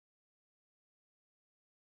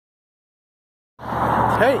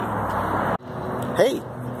Hey. Hey.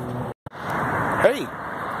 Hey.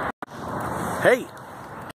 Hey.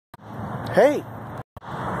 Hey.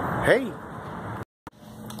 Hey.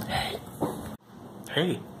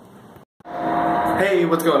 Hey. Hey,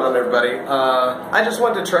 what's going on, everybody? I just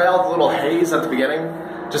wanted to try out the little haze at the beginning,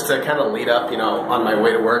 just to kind of lead up, on my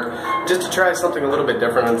way to work, just to try something a little bit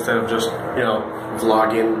different instead of just,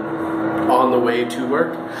 vlogging on the way to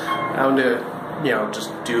work. I wanted to,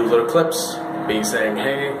 just do little clips, me saying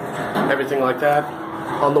hey, everything like that,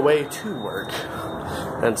 on the way to work,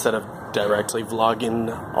 instead of directly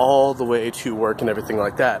vlogging all the way to work and everything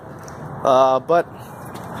like that.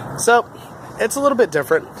 So, it's a little bit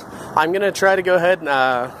different. I'm going to try to go ahead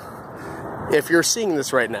and, if you're seeing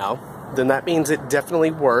this right now, then that means it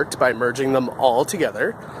definitely worked by merging them all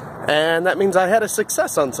together. And that means I had a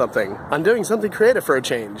success on something. I'm doing something creative for a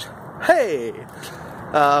change. Hey!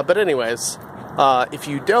 But anyways, if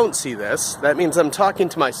you don't see this, that means I'm talking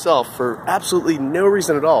to myself for absolutely no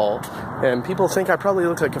reason at all. And people think I probably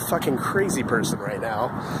look like a fucking crazy person right now.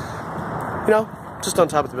 Just on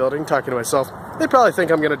top of the building, talking to myself. They probably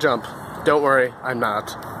think I'm going to jump. Don't worry, I'm not.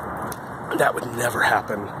 That would never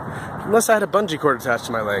happen. Unless I had a bungee cord attached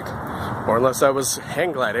to my leg. Or unless I was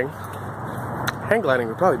hang gliding. Hang gliding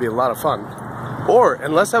would probably be a lot of fun. Or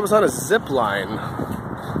unless I was on a zip line.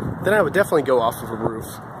 Then I would definitely go off of a roof.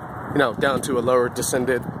 Down to a lower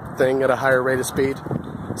descended thing at a higher rate of speed.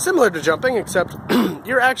 Similar to jumping, except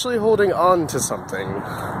you're actually holding on to something.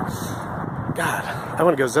 God, I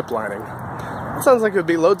want to go zip lining. That sounds like it would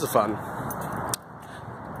be loads of fun.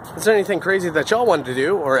 Is there anything crazy that y'all wanted to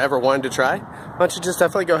do or ever wanted to try? Why don't you just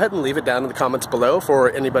definitely go ahead and leave it down in the comments below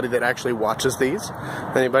for anybody that actually watches these.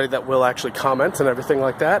 Anybody that will actually comment and everything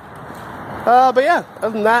like that. But yeah,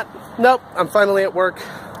 other than that, nope, I'm finally at work.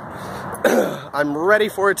 I'm ready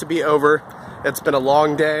for it to be over. It's been a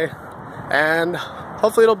long day. And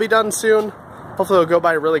hopefully it'll be done soon. Hopefully it'll go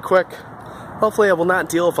by really quick. Hopefully I will not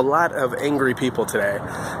deal with a lot of angry people today.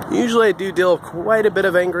 Usually I do deal with quite a bit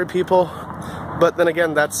of angry people. But then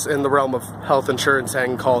again, that's in the realm of health insurance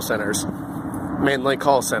and call centers. Mainly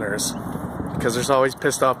call centers. Because there's always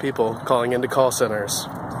pissed off people calling into call centers.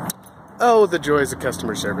 Oh, the joys of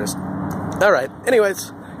customer service. Alright,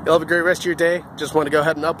 anyways, you'll have a great rest of your day. Just want to go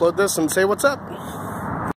ahead and upload this and say what's up.